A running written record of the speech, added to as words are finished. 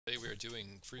Today we are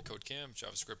doing Free Code Camp,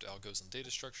 JavaScript algos and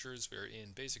data structures. We are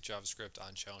in basic JavaScript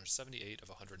on challenge 78 of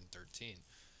 113.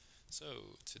 So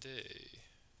today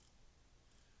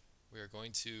we are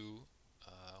going to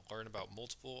learn about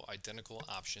multiple identical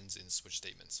options in switch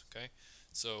statements. Okay,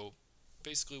 so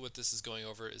basically what this is going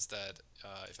over is that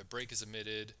if a break is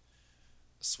emitted,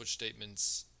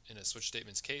 in a switch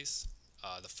statements case,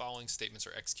 the following statements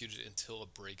are executed until a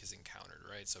break is encountered.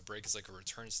 Right, so break is like a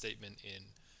return statement in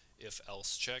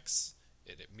if-else checks.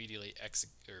 It immediately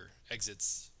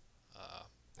exits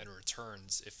and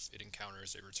returns if it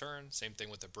encounters a return. Same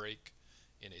thing with a break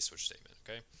in a switch statement.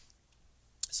 Okay,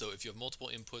 so if you have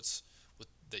multiple inputs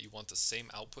that you want the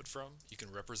same output from, you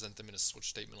can represent them in a switch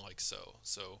statement like so.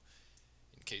 So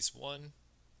in case 1,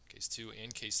 case 2,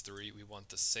 and case 3, we want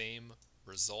the same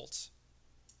result.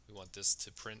 We want this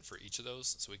to print for each of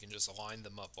those, so we can just line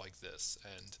them up like this,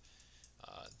 and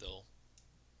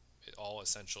it all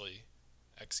essentially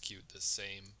execute the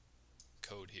same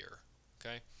code here.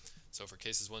 Okay, so for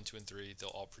cases 1, 2, and 3, they'll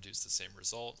all produce the same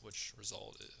result, which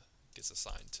result gets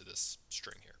assigned to this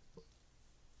string here.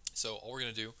 So all we're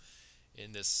going to do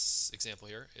in this example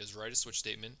here is write a switch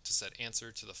statement to set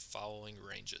answer to the following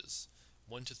ranges.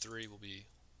 1 to 3 will be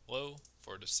low,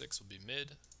 4 to 6 will be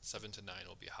mid, 7 to 9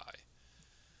 will be high.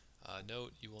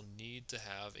 Note, you will need to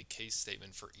have a case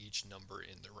statement for each number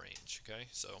in the range. Okay,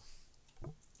 so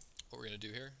what we're going to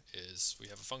do here is we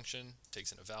have a function,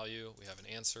 takes in a value, we have an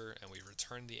answer, and we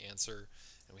return the answer,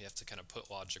 and we have to kind of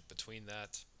put logic between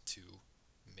that to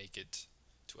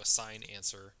assign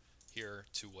answer here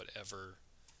to whatever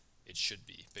it should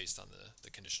be based on the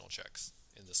conditional checks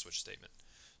in the switch statement.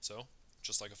 So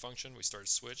just like a function, we start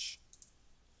switch,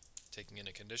 taking in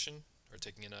a condition, or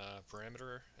taking in a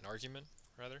parameter, an argument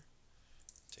rather,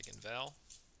 take in val,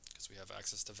 because we have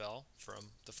access to val from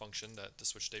the function that the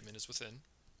switch statement is within,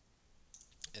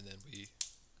 and then we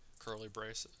curly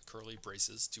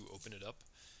braces to open it up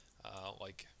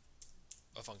like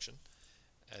a function,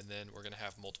 and then we're going to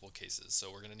have multiple cases.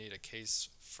 So we're going to need a case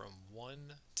from 1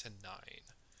 to 9.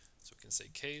 So we can say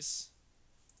case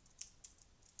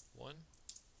 1,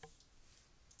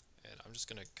 and I'm just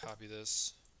going to copy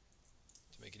this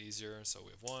to make it easier. So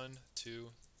we have 1, 2,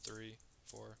 3,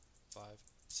 4, 5,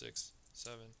 6,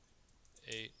 7,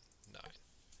 8, 9.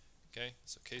 Okay,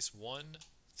 so case 1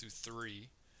 through 3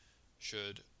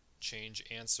 should change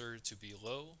answer to be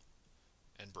low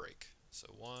and break. So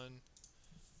 1,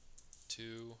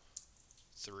 2,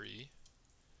 3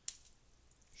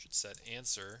 should set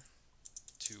answer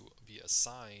to be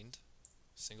assigned,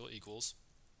 single equals,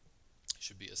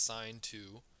 should be assigned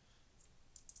to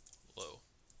low.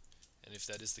 And if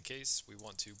that is the case, we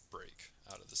want to break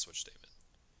out of the switch statement.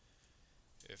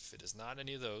 If it is not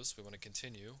any of those, we want to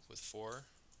continue with 4,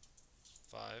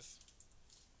 5,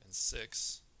 and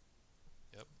 6.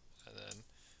 Yep, and then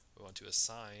we want to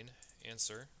assign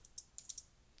answer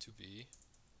to be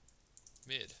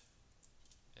mid.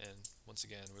 And once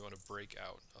again, we want to break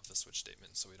out of the switch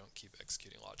statement so we don't keep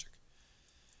executing logic.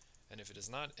 And if it is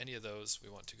not any of those, we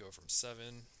want to go from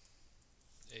 7,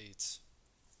 8,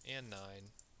 and 9.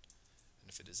 And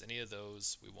if it is any of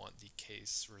those, we want the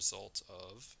case result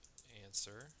of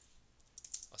answer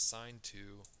assigned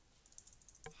to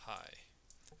high.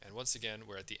 And once again,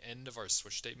 we're at the end of our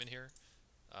switch statement here.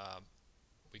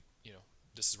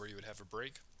 This is where you would have a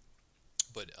break,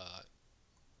 but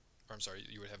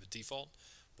you would have a default.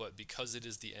 But because it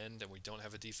is the end and we don't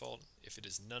have a default, if it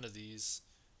is none of these,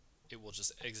 it will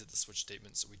just exit the switch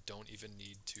statement, so we don't even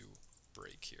need to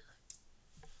break here.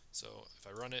 So if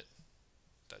I run it,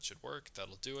 that should work.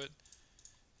 That'll do it.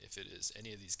 If it is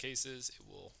any of these cases, it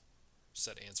will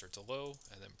set answer to low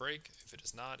and then break. If it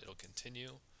is not, it'll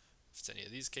continue. If it's any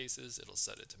of these cases, it'll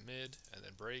set it to mid and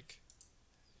then break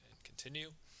and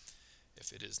continue.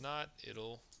 If it is not,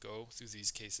 it'll go through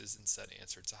these cases and set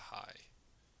answer to high.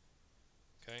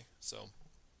 Okay, so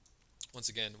once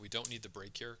again, we don't need the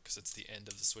break here because it's the end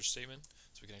of the switch statement,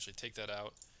 so we can actually take that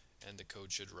out and the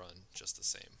code should run just the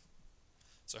same.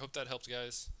 So I hope that helped,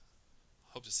 guys.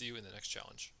 Hope to see you in the next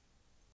challenge.